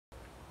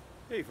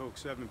Hey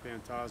folks, Evan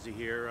Pantazi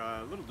here.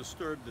 A little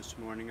disturbed this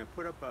morning. I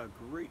put up a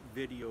great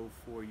video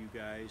for you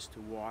guys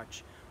to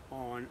watch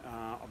on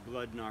a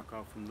blood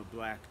knockout from the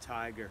Black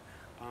Tiger.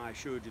 I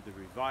showed you the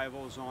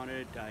revivals on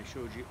it. I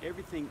showed you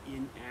everything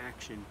in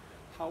action.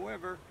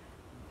 However,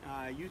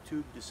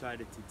 YouTube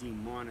decided to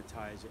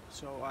demonetize it,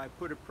 so I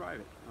put it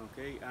private.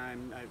 Okay,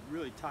 I'm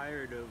really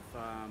tired of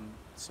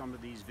some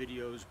of these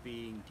videos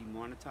being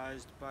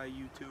demonetized by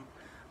YouTube.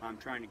 I'm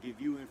trying to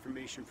give you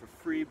information for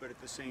free, but at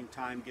the same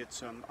time get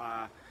some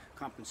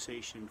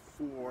compensation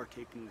for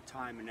taking the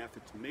time and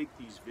effort to make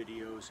these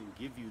videos and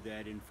give you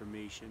that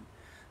information.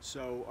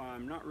 So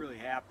I'm not really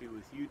happy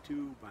with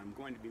YouTube. I'm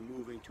going to be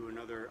moving to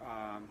another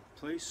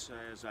place.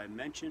 As I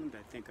mentioned,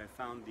 I think I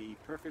found the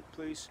perfect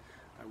place.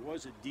 I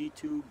was at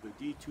DTube, but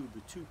DTube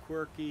is too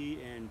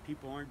quirky and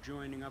people aren't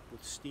joining up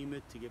with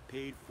Steemit to get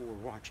paid for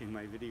watching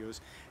my videos.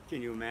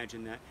 Can you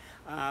imagine that?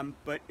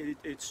 But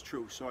it's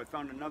true. So I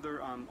found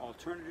another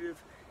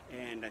alternative,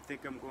 and I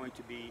think I'm going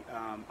to be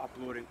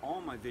uploading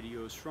all my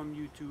videos from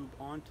YouTube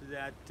onto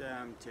that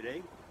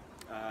today.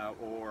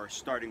 Or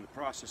starting the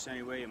process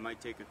anyway. It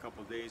might take a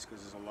couple days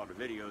because there's a lot of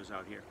videos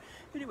out here.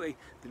 Anyway,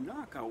 the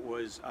knockout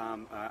was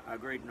a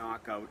great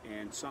knockout,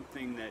 and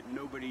something that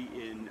nobody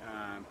in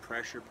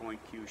Pressure Point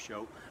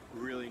Kyusho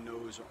really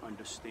knows or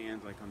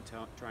understands, like I'm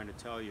trying to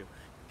tell you.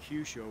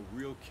 Kyusho,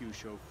 real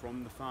Kyusho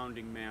from the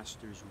founding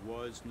masters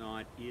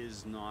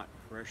is not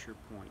pressure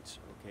points,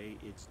 okay?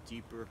 It's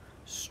deeper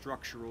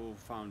structural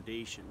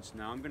foundations.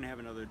 Now I'm going to have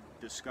another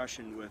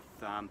discussion with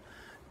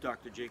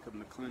Dr. Jacob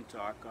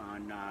McClintock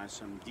on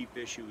some deep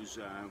issues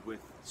with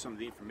some of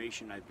the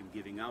information I've been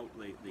giving out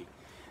lately.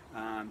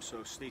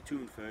 So stay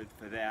tuned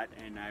for that,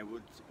 and I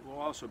will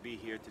also be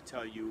here to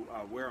tell you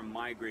where I'm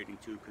migrating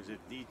to, because if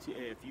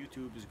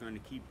YouTube is going to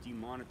keep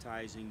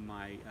demonetizing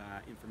my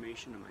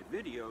information and my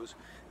videos,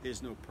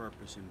 there's no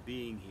purpose in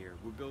being here.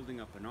 We're building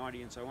up an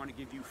audience. I want to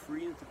give you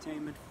free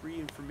entertainment, free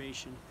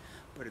information,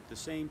 but at the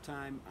same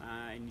time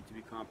I need to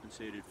be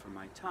compensated for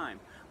my time.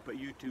 But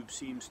YouTube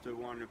seems to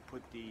want to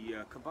put the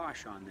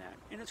kibosh on that,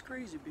 and it's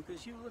crazy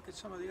because you look at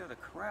some of the other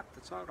crap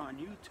that's out on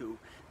YouTube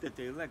that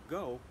they let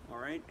go, all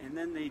right, and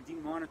then they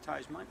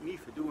demonetize me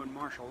for doing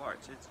martial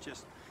arts. It's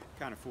just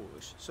kind of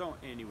foolish. So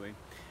anyway,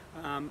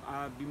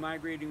 I'll be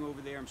migrating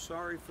over there. I'm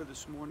sorry for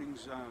this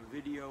morning's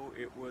video.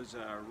 It was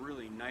a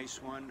really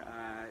nice one.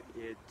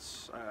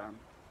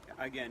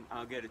 Again,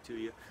 I'll get it to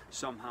you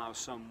somehow,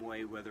 some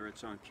way, whether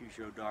it's on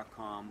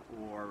Kyusho.com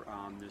or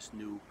this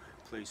new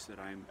place that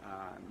I'm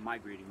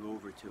migrating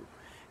over to.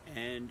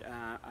 And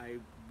I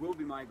will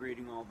be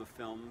migrating all the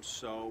films,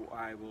 so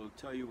I will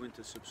tell you when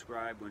to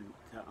subscribe, when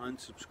to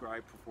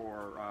unsubscribe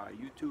for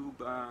YouTube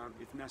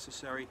if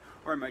necessary,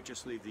 or I might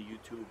just leave the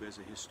YouTube as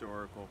a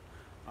historical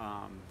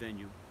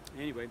venue.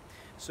 Anyway,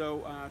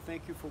 so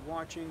thank you for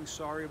watching.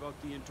 Sorry about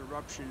the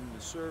interruption in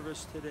the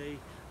service today.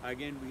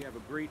 Again, we have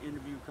a great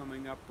interview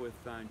coming up with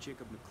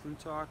Jacob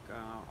McClintock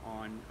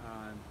on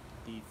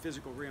the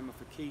physical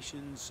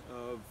ramifications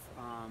of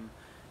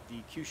the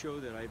Kyusho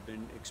that I've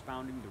been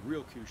expounding, the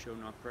real Kyusho,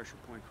 not pressure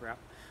point crap.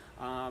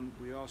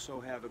 We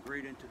also have a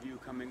great interview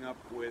coming up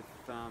with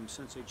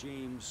Sensei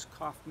James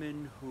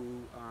Kaufman,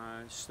 who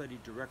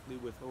studied directly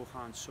with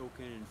Ohan Soken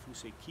and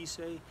Fusei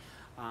Kisei.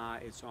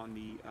 It's on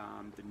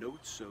the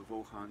notes of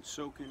Ohan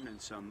Soken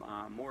and some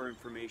more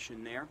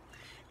information there.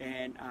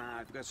 And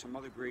I've got some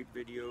other great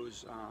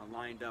videos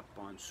lined up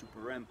on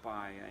Super Empai.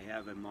 I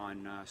have them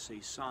on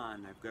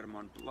Seisan. I've got them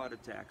on blood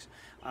attacks.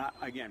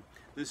 Again,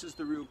 this is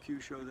the real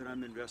Kyusho that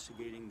I'm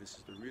investigating. This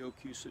is the real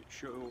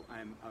Kyusho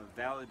I'm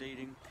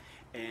validating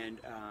and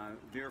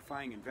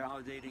verifying and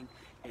validating,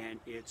 and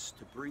it's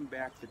to bring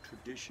back the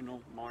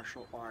traditional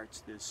martial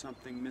arts. There's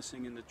something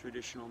missing in the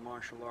traditional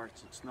martial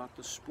arts. It's not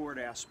the sport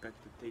aspect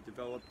that they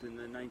developed in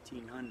the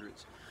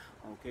 1900s.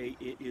 Okay,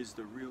 it is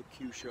the real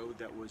Kyusho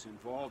that was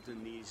involved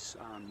in these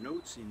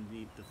notes, in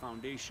the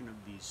foundation of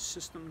these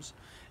systems,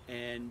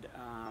 and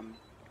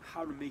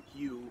how to make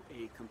you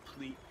a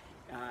complete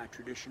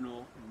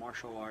traditional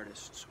martial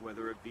artists,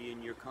 whether it be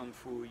in your kung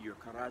fu, your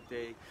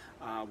karate,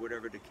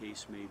 whatever the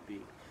case may be.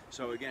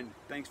 So again,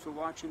 thanks for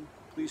watching.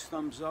 Please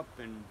thumbs up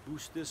and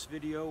boost this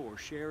video, or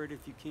share it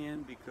if you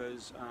can,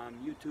 because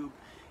YouTube,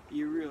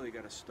 you really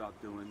got to stop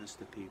doing this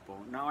to people.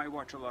 Now I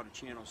watch a lot of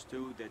channels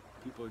too that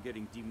people are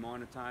getting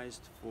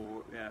demonetized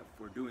for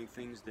doing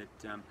things that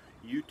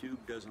YouTube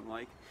doesn't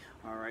like.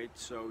 All right,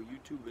 so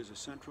YouTube is a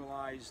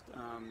centralized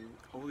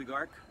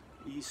oligarch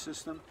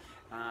system,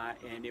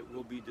 and it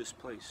will be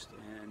displaced,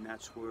 and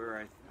that's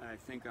where I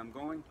think I'm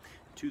going,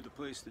 to the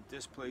place that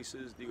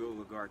displaces the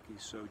oligarchy.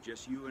 So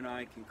just you and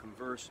I can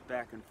converse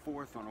back and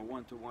forth on a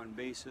one-to-one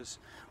basis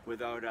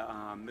without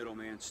a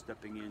middleman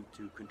stepping in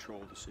to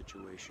control the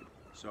situation.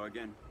 So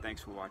again,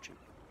 thanks for watching.